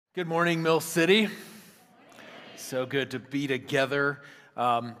Good morning, Mill City. So good to be together.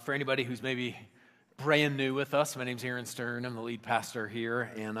 For anybody who's maybe brand new with us, my name's Aaron Stern. I'm the lead pastor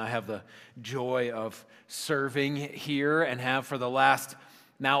here, and I have the joy of serving here and have for the last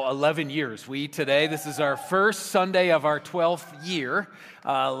now 11 years. This is our first Sunday of our 12th year.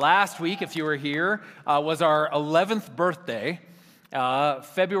 Last week, if you were here, was our 11th birthday.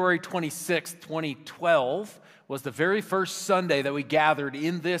 February 26th, 2012. Was the very first Sunday that we gathered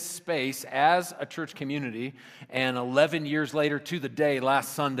in this space as a church community, and 11 years later to the day,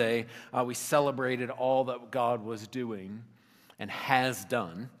 last Sunday, we celebrated all that God was doing and has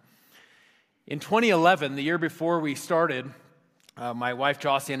done. In 2011, the year before we started, my wife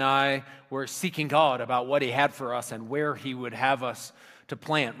Jossie and I were seeking God about what He had for us and where He would have us to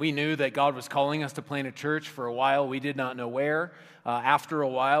plant. We knew that God was calling us to plant a church for a while. We did not know where. After a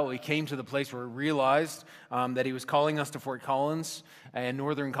while, we came to the place where we realized that He was calling us to Fort Collins in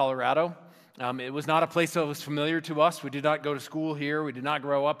northern Colorado. It was not a place that was familiar to us. We did not go to school here. We did not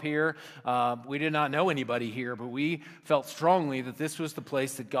grow up here. We did not know anybody here, but we felt strongly that this was the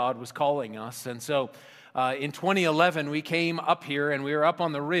place that God was calling us. And so in 2011, we came up here, and we were up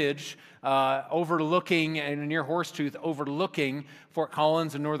on the ridge overlooking, and near Horsetooth, overlooking Fort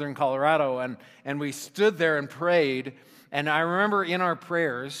Collins in northern Colorado. And we stood there and prayed. And I remember in our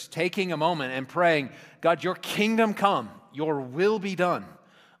prayers taking a moment and praying, God, your kingdom come, your will be done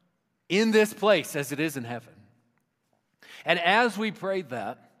in this place as it is in heaven. And as we prayed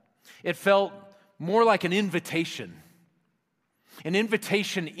that, it felt more like an invitation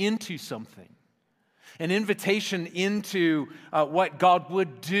into something, an invitation into what God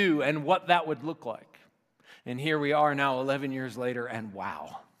would do and what that would look like. And here we are now 11 years later, and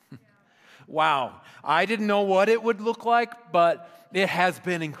wow. Wow. I didn't know what it would look like, but it has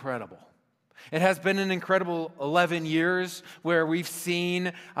been incredible. It has been an incredible 11 years where we've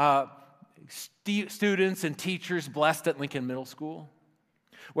seen students and teachers blessed at Lincoln Middle School,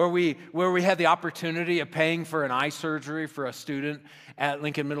 where we had the opportunity of paying for an eye surgery for a student at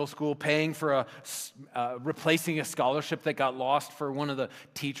Lincoln Middle School, paying for replacing a scholarship that got lost for one of the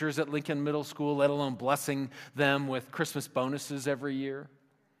teachers at Lincoln Middle School, let alone blessing them with Christmas bonuses every year.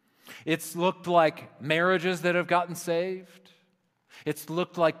 It's looked like marriages that have gotten saved. It's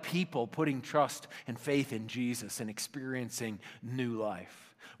looked like people putting trust and faith in Jesus and experiencing new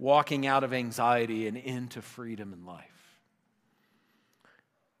life, walking out of anxiety and into freedom and life.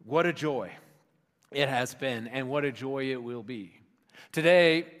 What a joy it has been, and what a joy it will be.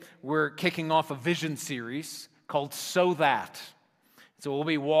 Today, we're kicking off a vision series called So That. So we'll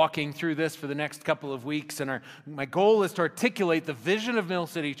be walking through this for the next couple of weeks, and my goal is to articulate the vision of Mill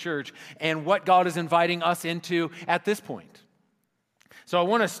City Church and what God is inviting us into at this point. So I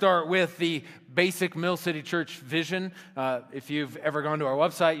want to start with the basic Mill City Church vision. If you've ever gone to our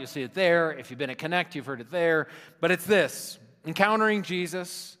website, you'll see it there. If you've been at Connect, you've heard it there. But it's this: encountering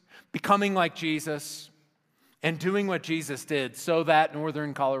Jesus, becoming like Jesus, and doing what Jesus did so that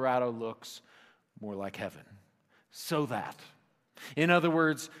northern Colorado looks more like heaven. So that. In other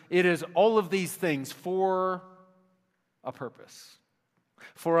words, it is all of these things for a purpose,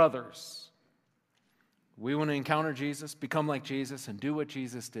 for others. We want to encounter Jesus, become like Jesus, and do what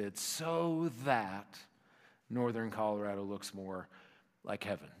Jesus did so that northern Colorado looks more like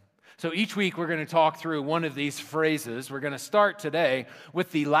heaven. So each week we're going to talk through one of these phrases. We're going to start today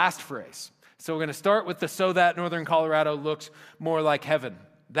with the last phrase. So we're going to start with the so that northern Colorado looks more like heaven.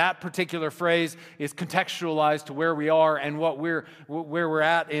 That particular phrase is contextualized to where we are and where we're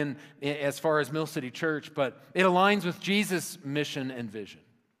at in as far as Mill City Church, but it aligns with Jesus' mission and vision.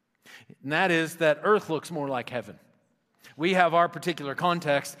 And that is that earth looks more like heaven. We have our particular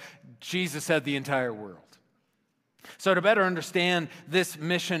context. Jesus said the entire world. So to better understand this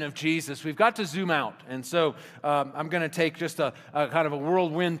mission of Jesus, we've got to zoom out. And so I'm going to take just a kind of a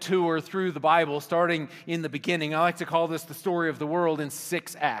whirlwind tour through the Bible, starting in the beginning. I like to call this the story of the world in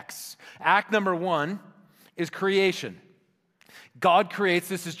 6 acts. Act number 1 is creation. God creates,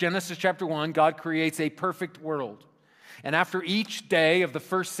 this is Genesis chapter 1, God creates a perfect world. And after each day of the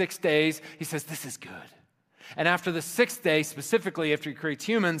first 6 days, He says, this is good. And after the 6th day, specifically after He creates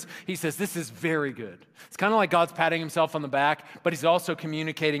humans, He says, this is very good. It's kind of like God's patting Himself on the back, but He's also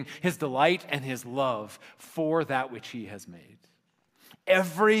communicating His delight and His love for that which He has made.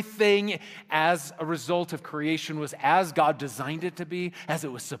 Everything as a result of creation was as God designed it to be, as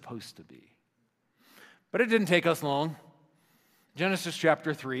it was supposed to be. But it didn't take us long, Genesis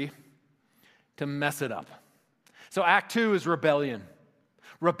chapter 3, to mess it up. So Act 2 is rebellion.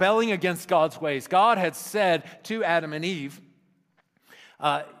 Rebelling against God's ways. God had said to Adam and Eve,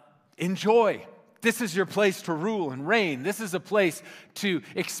 enjoy This is your place to rule and reign. This is a place to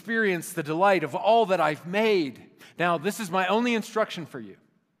experience the delight of all that I've made. Now, this is my only instruction for you.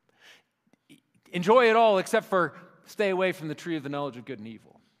 Enjoy it all except for stay away from the tree of the knowledge of good and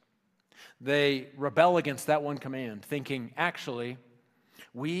evil. They rebel against that one command, thinking, actually,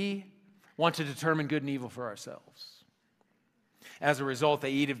 we want to determine good and evil for ourselves. As a result,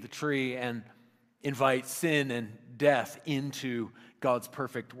 they eat of the tree and invite sin and death into God's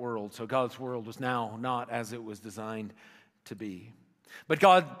perfect world. So God's world was now not as it was designed to be. But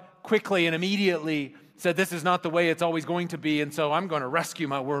God quickly and immediately said, this is not the way it's always going to be, and so I'm going to rescue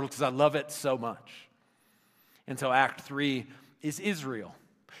my world because I love it so much. And so Act 3 is Israel.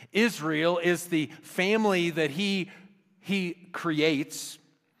 Israel is the family that he creates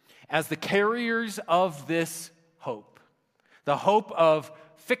as the carriers of this hope, the hope of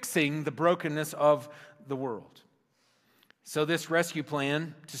fixing the brokenness of the world. So this rescue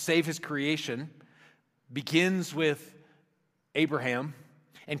plan to save his creation begins with Abraham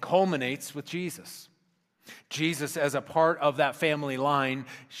and culminates with Jesus. Jesus, as a part of that family line,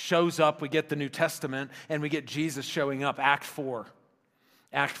 shows up. We get the New Testament, and we get Jesus showing up, Act 4.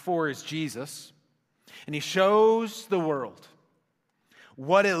 Act 4 is Jesus, and he shows the world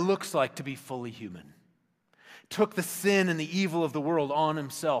what it looks like to be fully human. Took the sin and the evil of the world on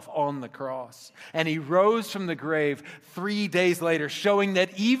himself on the cross. And he rose from the grave 3 days later, showing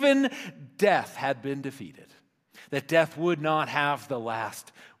that even death had been defeated, that death would not have the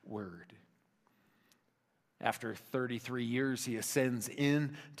last word. After 33 years, he ascends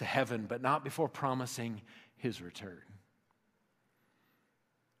into heaven, but not before promising his return,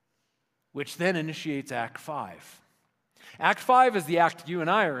 which then initiates Act 5. Act 5 is the act you and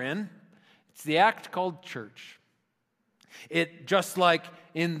I are in. It's the act called church. It, just like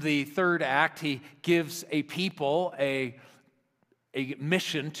in the third act, he gives a people a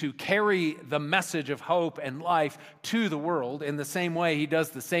mission to carry the message of hope and life to the world. In the same way, he does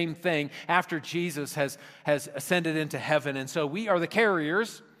the same thing after Jesus has ascended into heaven. And so we are the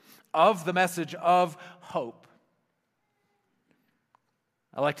carriers of the message of hope.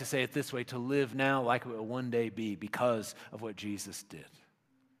 I like to say it this way, to live now like it will one day be because of what Jesus did.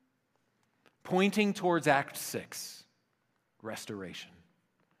 Pointing towards Act 6. Restoration.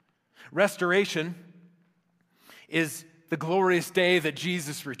 Restoration is the glorious day that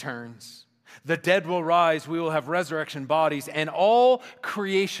Jesus returns. The dead will rise, we will have resurrection bodies, and all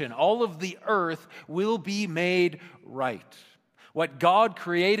creation, all of the earth will be made right. What God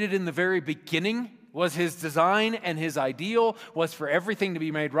created in the very beginning was his design, and his ideal was for everything to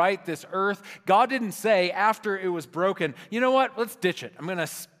be made right, this earth. God didn't say after it was broken, you know what, let's ditch it. I'm going to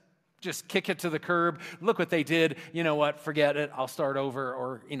just kick it to the curb. Look what they did. You know what? Forget it. I'll start over.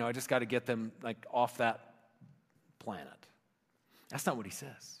 Or, I just got to get them off that planet. That's not what he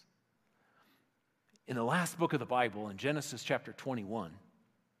says. In the last book of the Bible, in Genesis chapter 21,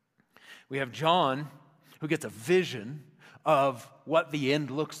 we have John who gets a vision of what the end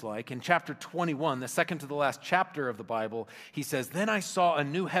looks like. In chapter 21, the second to the last chapter of the Bible, he says, "Then I saw a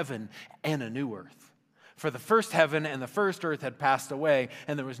new heaven and a new earth. For the first heaven and the first earth had passed away,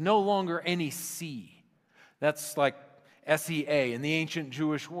 and there was no longer any sea." That's like S-E-A. In the ancient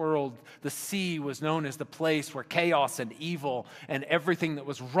Jewish world, the sea was known as the place where chaos and evil and everything that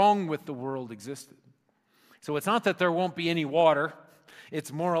was wrong with the world existed. So it's not that there won't be any water.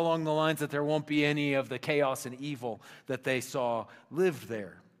 It's more along the lines that there won't be any of the chaos and evil that they saw lived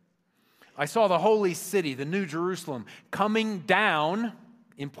there. I saw the holy city, the New Jerusalem, coming down,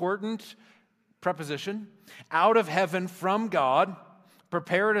 important preposition, out of heaven from God,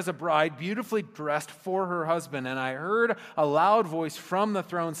 prepared as a bride, beautifully dressed for her husband. And I heard a loud voice from the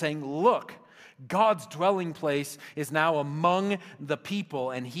throne saying, "Look, God's dwelling place is now among the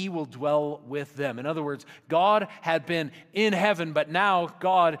people, and he will dwell with them." In other words, God had been in heaven, but now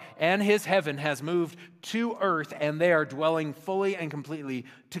God and his heaven has moved to earth, and they are dwelling fully and completely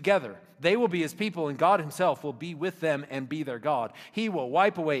together. They will be his people, and God himself will be with them and be their God. He will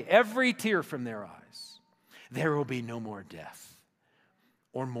wipe away every tear from their eyes. There will be no more death,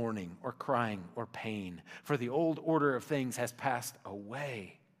 or mourning, or crying, or pain, for the old order of things has passed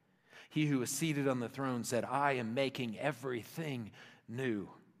away. He who is seated on the throne said, "I am making everything new."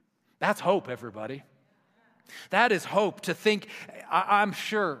 That's hope, everybody. That is hope, to think. I'm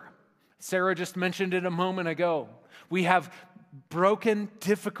sure Sarah just mentioned it a moment ago. We have broken,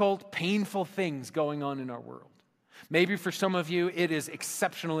 difficult, painful things going on in our world. Maybe for some of you, it is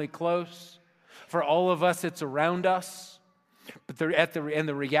exceptionally close. For all of us, it's around us. But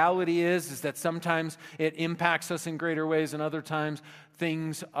the reality is that sometimes it impacts us in greater ways, and other times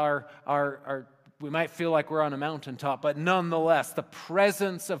things are We might feel like we're on a mountaintop, but nonetheless, the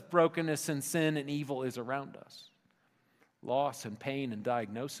presence of brokenness and sin and evil is around us. Loss and pain and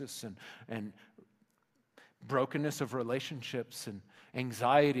diagnosis and brokenness of relationships and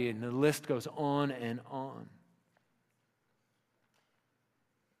anxiety, and the list goes on and on.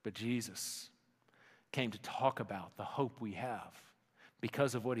 But Jesus came to talk about the hope we have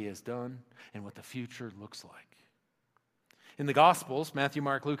because of what he has done and what the future looks like. In the Gospels, Matthew,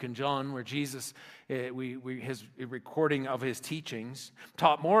 Mark, Luke, and John, where Jesus, his recording of his teachings,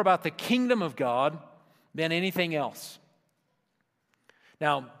 taught more about the kingdom of God than anything else.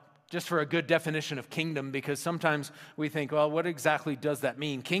 Now, just for a good definition of kingdom, because sometimes we think, well, what exactly does that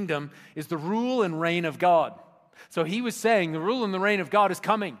mean? Kingdom is the rule and reign of God. So he was saying the rule and the reign of God is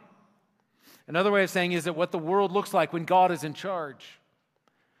coming. Another way of saying is that what the world looks like when God is in charge.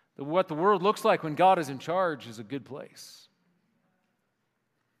 What the world looks like when God is in charge is a good place.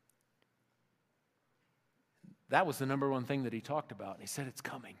 That was the number one thing that he talked about. He said, it's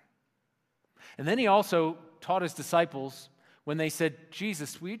coming. And then he also taught his disciples when they said,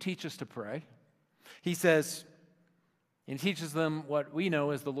 Jesus, will you teach us to pray? He says, and he teaches them what we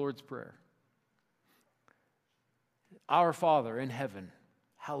know as the Lord's Prayer. Our Father in heaven,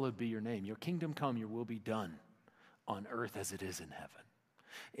 hallowed be your name. Your kingdom come, your will be done on earth as it is in heaven.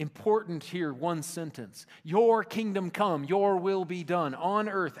 Important here, one sentence. Your kingdom come, your will be done on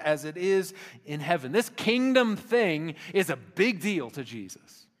earth as it is in heaven. This kingdom thing is a big deal to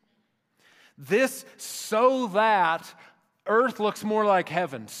Jesus. This so that earth looks more like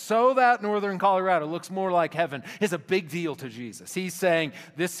heaven, so that northern Colorado looks more like heaven, is a big deal to Jesus. He's saying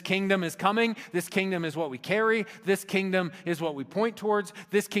this kingdom is coming, this kingdom is what we carry, this kingdom is what we point towards,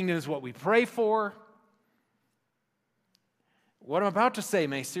 this kingdom is what we pray for. What I'm about to say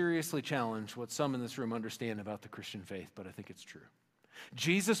may seriously challenge what some in this room understand about the Christian faith, but I think it's true.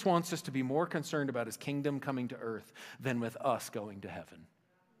 Jesus wants us to be more concerned about his kingdom coming to earth than with us going to heaven.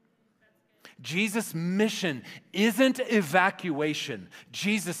 Jesus' mission isn't evacuation.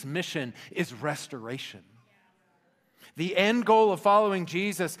 Jesus' mission is restoration. The end goal of following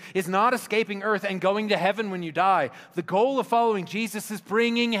Jesus is not escaping earth and going to heaven when you die. The goal of following Jesus is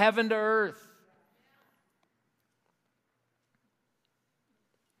bringing heaven to earth.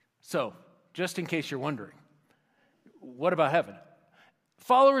 So, just in case you're wondering, what about heaven?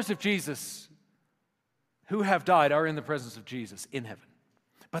 Followers of Jesus who have died are in the presence of Jesus in heaven.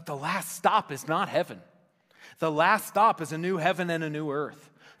 But the last stop is not heaven. The last stop is a new heaven and a new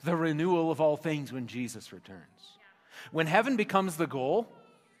earth, the renewal of all things when Jesus returns. When heaven becomes the goal,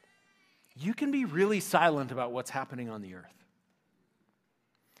 you can be really silent about what's happening on the earth.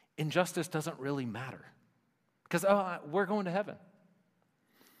 Injustice doesn't really matter because we're going to heaven.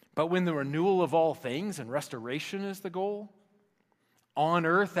 But when the renewal of all things and restoration is the goal, on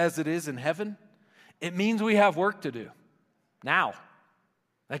earth as it is in heaven, it means we have work to do now.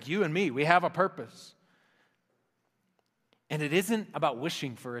 Like you and me, we have a purpose. And it isn't about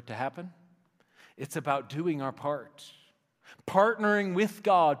wishing for it to happen. It's about doing our part, partnering with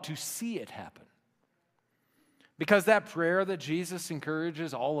God to see it happen. Because that prayer that Jesus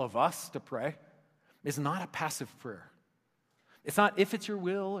encourages all of us to pray is not a passive prayer. It's not if it's your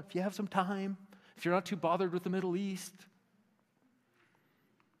will, if you have some time, if you're not too bothered with the Middle East.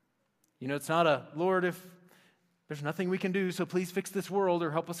 It's not a, Lord, if there's nothing we can do, so please fix this world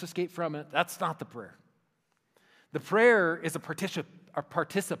or help us escape from it. That's not the prayer. The prayer is a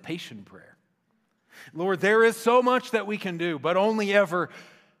participation prayer. Lord, there is so much that we can do, but only ever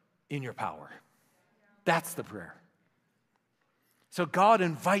in your power. That's the prayer. So God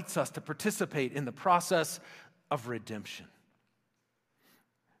invites us to participate in the process of redemption.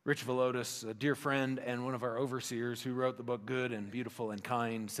 Rich Velotis, a dear friend and one of our overseers who wrote the book Good and Beautiful and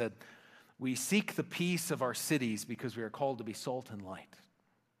Kind, said, "We seek the peace of our cities because we are called to be salt and light.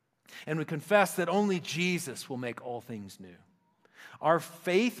 And we confess that only Jesus will make all things new. Our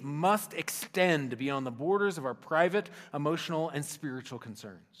faith must extend beyond the borders of our private, emotional, and spiritual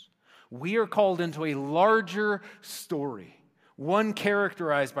concerns. We are called into a larger story, one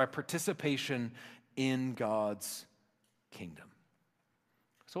characterized by participation in God's kingdom."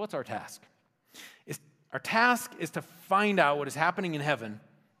 So what's our task? Our task is to find out what is happening in heaven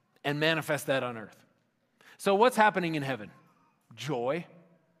and manifest that on earth. So what's happening in heaven? Joy,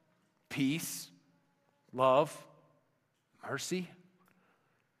 peace, love, mercy,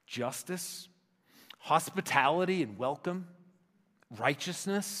 justice, hospitality and welcome,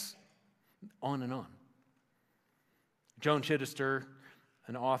 righteousness, on and on. Joan Chittister,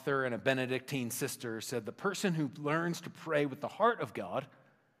 an author and a Benedictine sister, said, "The person who learns to pray with the heart of God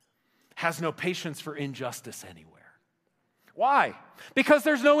has no patience for injustice anywhere." Why? Because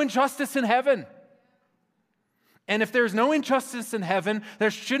there's no injustice in heaven. And if there's no injustice in heaven,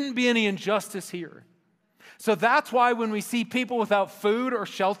 there shouldn't be any injustice here. So that's why when we see people without food or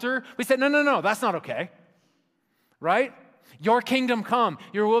shelter, we say, no, that's not okay. Right? Your kingdom come,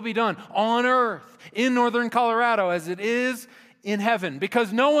 your will be done on earth in northern Colorado as it is in heaven,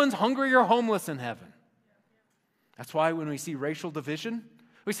 because no one's hungry or homeless in heaven. That's why when we see racial division,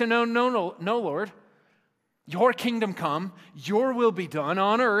 we say, no, Lord. Your kingdom come, your will be done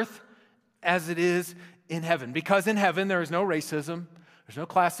on earth as it is in heaven. Because in heaven there is no racism, there's no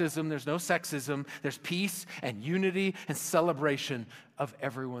classism, there's no sexism. There's peace and unity and celebration of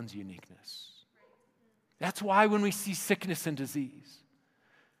everyone's uniqueness. That's why when we see sickness and disease,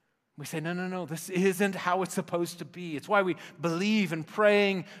 we say, no, this isn't how it's supposed to be. It's why we believe in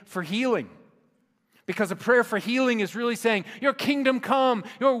praying for healing. Because a prayer for healing is really saying, your kingdom come,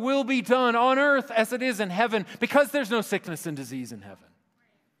 your will be done on earth as it is in heaven, because there's no sickness and disease in heaven.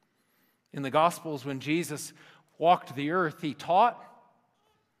 In the Gospels, when Jesus walked the earth, he taught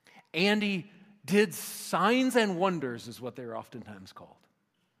and he did signs and wonders, is what they're oftentimes called.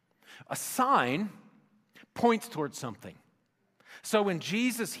 A sign points towards something. So when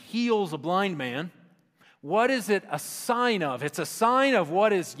Jesus heals a blind man, what is it a sign of? It's a sign of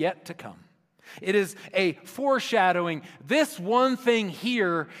what is yet to come. It is a foreshadowing. This one thing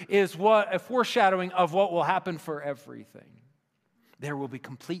here is a foreshadowing of what will happen for everything. There will be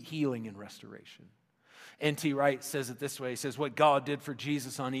complete healing and restoration. N.T. Wright says it this way. He says, what God did for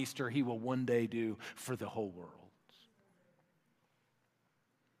Jesus on Easter, he will one day do for the whole world.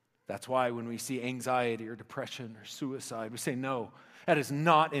 That's why when we see anxiety or depression or suicide, we say, no, that is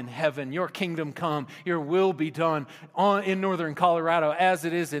not in heaven. Your kingdom come, your will be done in northern Colorado as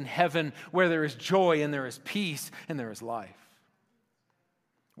it is in heaven, where there is joy and there is peace and there is life.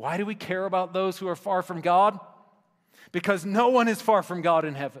 Why do we care about those who are far from God? Because no one is far from God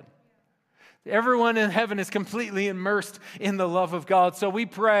in heaven. Everyone in heaven is completely immersed in the love of God. So we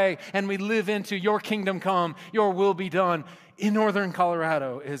pray and we live into your kingdom come, your will be done in northern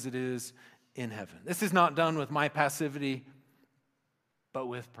Colorado as it is in heaven. This is not done with my passivity, but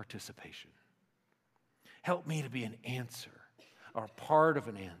with participation. Help me to be an answer or part of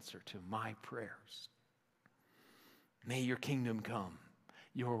an answer to my prayers. May your kingdom come,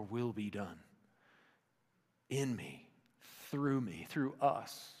 your will be done in me, through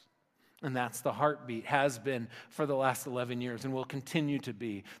us. And that's the heartbeat, has been for the last 11 years and will continue to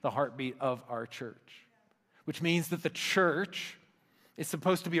be the heartbeat of our church. Which means that the church is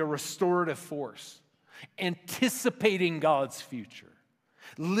supposed to be a restorative force, anticipating God's future,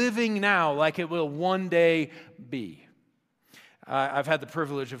 living now like it will one day be. I've had the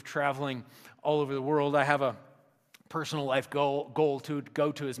privilege of traveling all over the world. I have a personal life goal to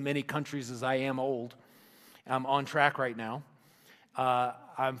go to as many countries as I am old. I'm on track right now.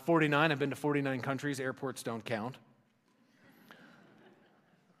 I'm 49. I've been to 49 countries. Airports don't count.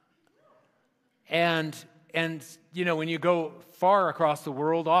 And you know, when you go far across the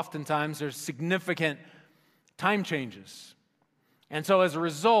world, oftentimes there's significant time changes. And so as a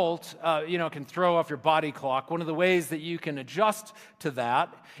result, it can throw off your body clock. One of the ways that you can adjust to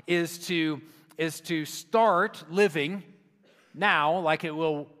that is to start living now like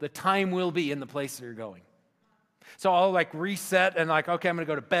the time will be in the place that you're going. So I'll reset and okay, I'm going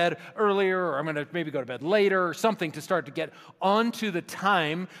to go to bed earlier, or I'm going to maybe go to bed later or something to start to get onto the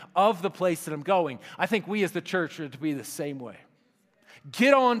time of the place that I'm going. I think we as the church are to be the same way.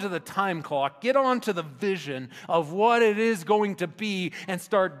 Get onto the time clock, get onto the vision of what it is going to be and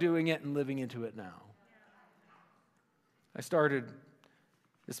start doing it and living into it now. I started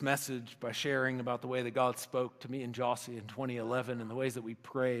this message by sharing about the way that God spoke to me and Jossie in 2011 and the ways that we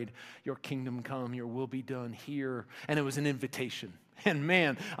prayed, your kingdom come, your will be done here. And it was an invitation. And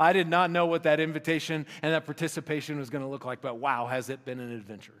man, I did not know what that invitation and that participation was going to look like, but wow, has it been an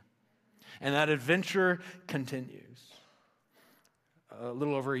adventure. And that adventure continues. A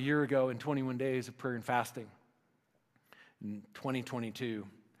little over a year ago, in 21 days of prayer and fasting, in 2022,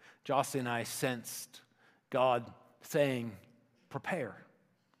 Jossie and I sensed God saying, prepare.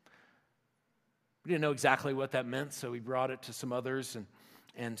 We didn't know exactly what that meant, so we brought it to some others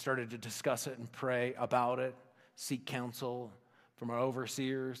and started to discuss it and pray about it, seek counsel from our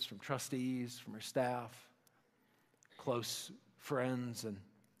overseers, from trustees, from our staff, close friends. And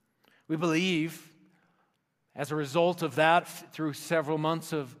we believe, as a result of that, through several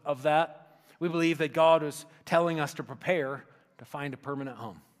months of that, we believe that God was telling us to prepare to find a permanent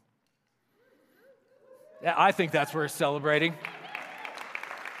home. Yeah, I think that's worth celebrating.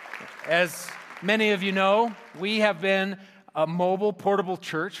 As many of you know, we have been a mobile, portable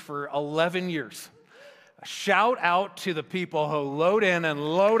church for 11 years. A shout out to the people who load in and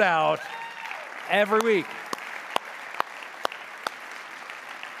load out every week.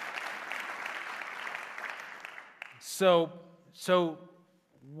 So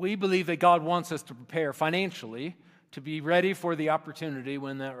we believe that God wants us to prepare financially to be ready for the opportunity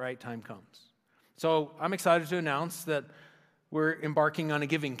when that right time comes. So I'm excited to announce that we're embarking on a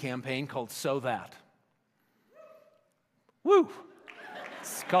giving campaign called So That. Woo!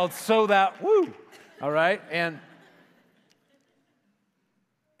 It's called So That Woo! All right? And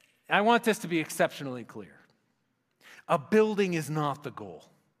I want this to be exceptionally clear. A building is not the goal.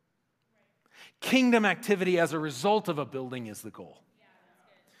 Kingdom activity as a result of a building is the goal.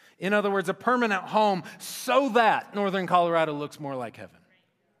 In other words, a permanent home so that Northern Colorado looks more like heaven.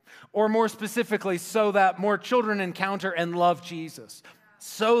 Or more specifically, so that more children encounter and love Jesus.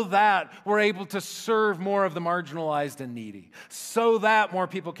 So that we're able to serve more of the marginalized and needy. So that more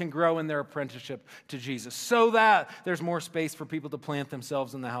people can grow in their apprenticeship to Jesus. So that there's more space for people to plant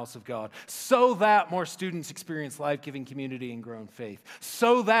themselves in the house of God. So that more students experience life-giving community and grow in faith.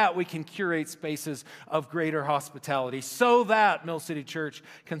 So that we can curate spaces of greater hospitality. So that Mill City Church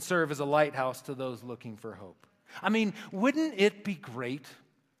can serve as a lighthouse to those looking for hope. I mean, wouldn't it be great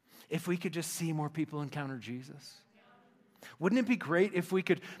if we could just see more people encounter Jesus? Wouldn't it be great if we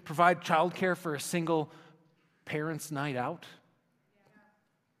could provide childcare for a single parent's night out?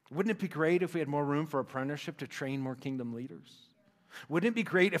 Wouldn't it be great if we had more room for apprenticeship to train more kingdom leaders? Wouldn't it be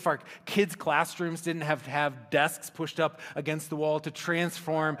great if our kids' classrooms didn't have to have desks pushed up against the wall to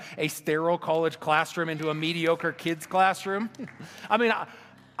transform a sterile college classroom into a mediocre kids' classroom? I mean,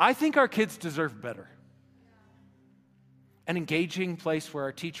 I think our kids deserve better. An engaging place where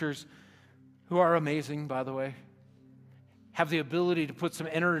our teachers, who are amazing, by the way, have the ability to put some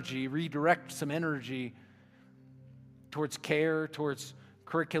energy, redirect some energy towards care, towards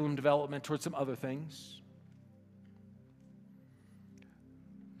curriculum development, towards some other things.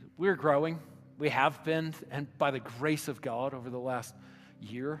 We're growing. We have been, and by the grace of God over the last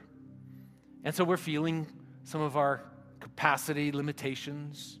year. And so we're feeling some of our capacity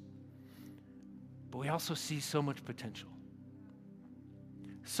limitations, but we also see so much potential.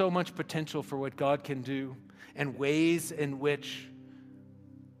 So much potential for what God can do, and ways in which,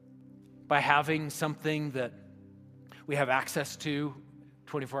 by having something that we have access to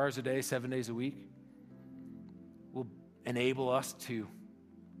 24 hours a day, 7 days a week, will enable us to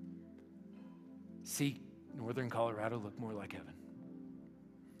see Northern Colorado look more like heaven.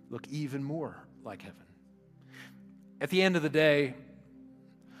 Look even more like heaven. At the end of the day,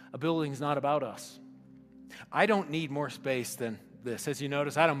 a building's not about us. I don't need more space than this. As you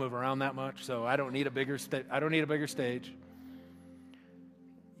notice, I don't move around that much, so I don't need a bigger stage.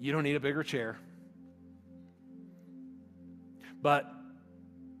 You don't need a bigger chair. But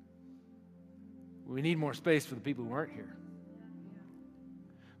we need more space for the people who aren't here.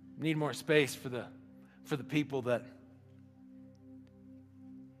 We need more space for the people that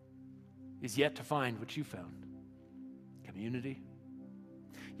is yet to find what you found. Community.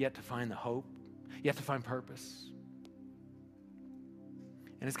 Yet to find the hope. Yet to find purpose.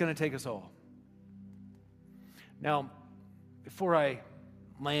 And it's going to take us all. Now, before I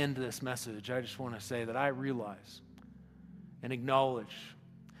land this message, I just want to say that I realize and acknowledge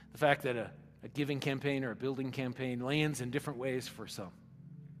the fact that a giving campaign or a building campaign lands in different ways for some.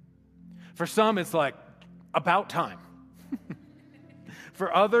 For some, it's like, about time.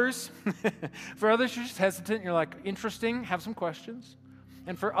 For others, you're just hesitant. You're like, interesting, have some questions.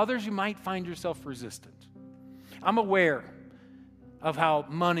 And for others, you might find yourself resistant. I'm aware of how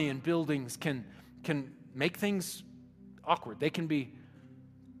money and buildings can make things awkward. Money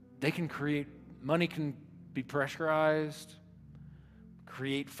can be pressurized,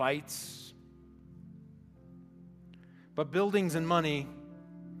 create fights. But buildings and money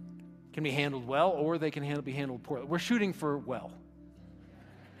can be handled well, or they can be handled poorly. We're shooting for well.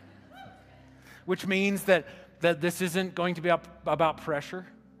 Which means that this isn't going to be about pressure.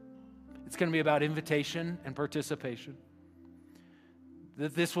 It's going to be about invitation and participation.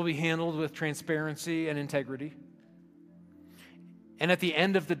 That this will be handled with transparency and integrity. And at the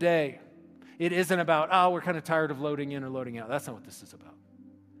end of the day, it isn't about, we're kind of tired of loading in or loading out. That's not what this is about.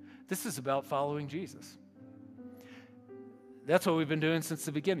 This is about following Jesus. That's what we've been doing since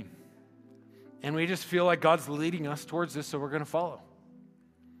the beginning. And we just feel like God's leading us towards this, so we're going to follow.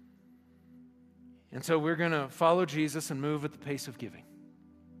 And so we're going to follow Jesus and move at the pace of giving.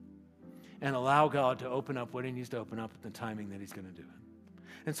 And allow God to open up what He needs to open up at the timing that He's going to do it.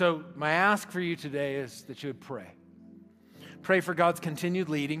 And so my ask for you today is that you would pray. Pray for God's continued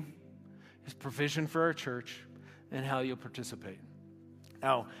leading, His provision for our church, and how you'll participate.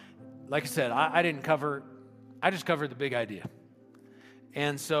 Now, like I said, I just covered the big idea.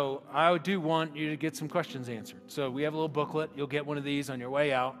 And so I do want you to get some questions answered. So we have a little booklet. You'll get one of these on your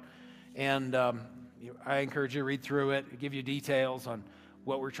way out. And I encourage you to read through it, give you details on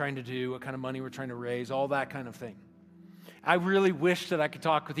what we're trying to do, what kind of money we're trying to raise, all that kind of thing. I really wish that I could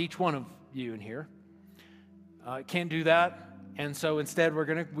talk with each one of you in here. Can't do that. And so instead,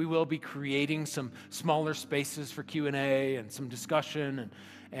 we will be creating some smaller spaces for Q&A and some discussion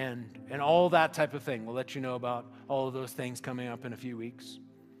and all that type of thing. We'll let you know about all of those things coming up in a few weeks.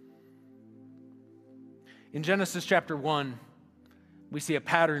 In Genesis chapter 1, we see a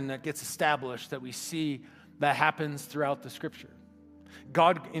pattern that gets established that we see that happens throughout the Scripture.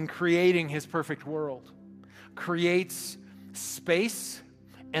 God, in creating his perfect world, creates space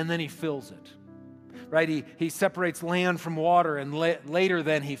and then he fills it. Right? He separates land from water, and later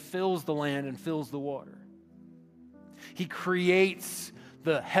then he fills the land and fills the water. He creates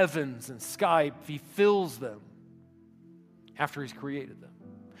the heavens and sky. He fills them after he's created them.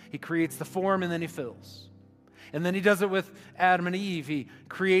 He creates the form and then he fills. And then he does it with Adam and Eve. He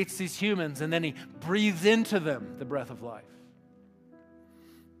creates these humans and then he breathes into them the breath of life.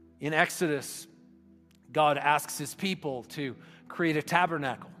 In Exodus, God asks his people to create a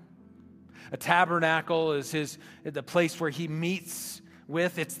tabernacle. A tabernacle is the place where he meets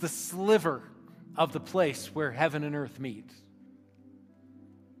with. It's the sliver of the place where heaven and earth meet.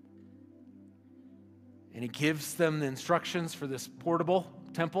 And he gives them the instructions for this portable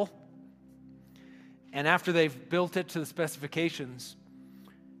temple. And after they've built it to the specifications,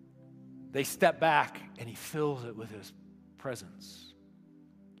 they step back and he fills it with his presence.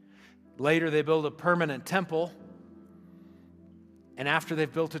 Later, they build a permanent temple. And after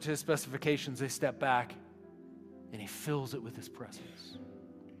they've built it to his specifications, they step back and he fills it with his presence.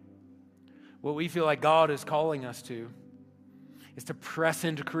 What we feel like God is calling us to is to press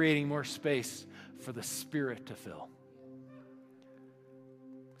into creating more space for the Spirit to fill.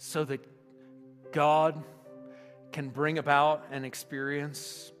 So that God can bring about and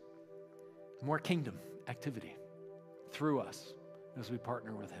experience more kingdom activity through us as we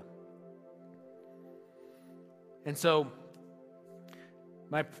partner with him. And so,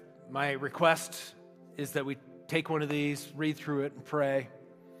 my request is that we take one of these, read through it, and pray.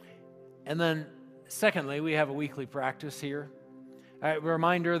 And then, secondly, we have a weekly practice here. A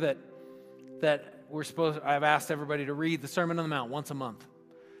reminder that I've asked everybody to read the Sermon on the Mount once a month.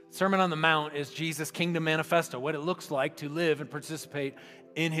 Sermon on the Mount is Jesus' kingdom manifesto, what it looks like to live and participate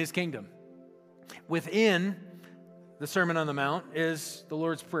in his kingdom. Within the Sermon on the Mount is the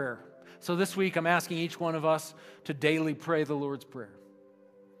Lord's Prayer. So this week, I'm asking each one of us to daily pray the Lord's Prayer.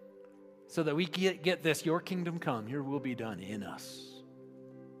 So that we get this, your kingdom come, your will be done in us.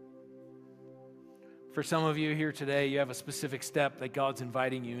 For some of you here today, you have a specific step that God's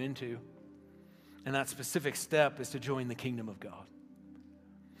inviting you into. And that specific step is to join the kingdom of God.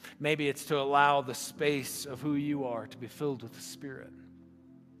 Maybe it's to allow the space of who you are to be filled with the Spirit.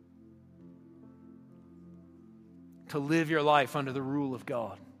 To live your life under the rule of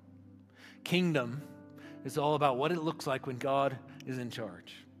God. Kingdom is all about what it looks like when God is in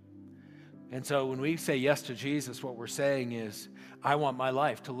charge. And so when we say yes to Jesus, what we're saying is, I want my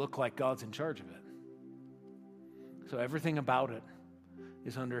life to look like God's in charge of it. So everything about it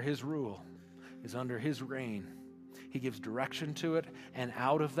is under his rule, is under his reign. He gives direction to it, and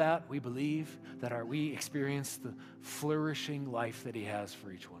out of that, we believe that we experience the flourishing life that he has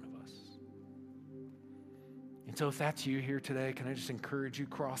for each one of us. And so if that's you here today, can I just encourage you,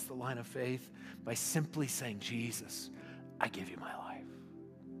 cross the line of faith by simply saying, Jesus, I give you my life.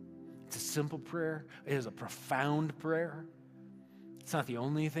 It's a simple prayer. It is a profound prayer. It's not the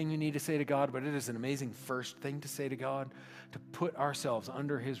only thing you need to say to God, but it is an amazing first thing to say to God, to put ourselves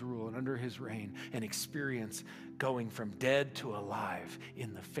under his rule and under his reign and experience going from dead to alive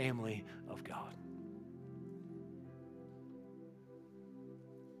in the family of God.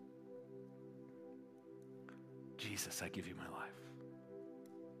 Jesus, I give you my life.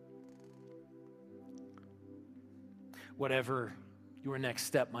 Whatever your next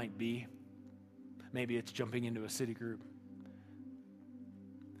step might be, maybe it's jumping into a city group.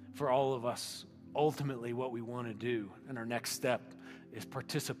 For all of us, ultimately what we want to do and our next step is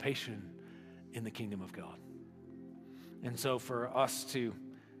participation in the kingdom of God. And so for us to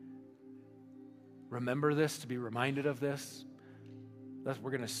remember this, to be reminded of this, I'm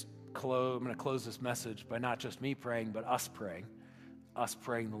going to close this message by not just me praying, but us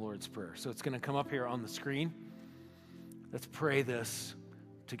praying the Lord's Prayer. So it's going to come up here on the screen. Let's pray this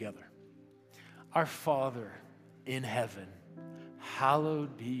together. Our Father in heaven,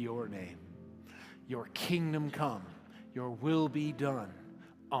 hallowed be your name. Your kingdom come, your will be done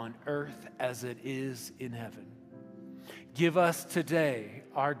on earth as it is in heaven. Give us today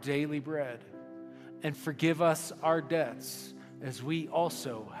our daily bread, and forgive us our debts as we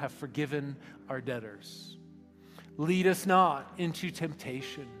also have forgiven our debtors. Lead us not into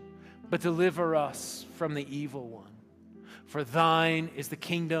temptation, but deliver us from the evil one. For thine is the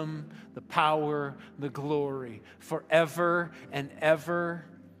kingdom, the power, the glory, forever and ever.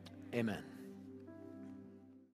 Amen.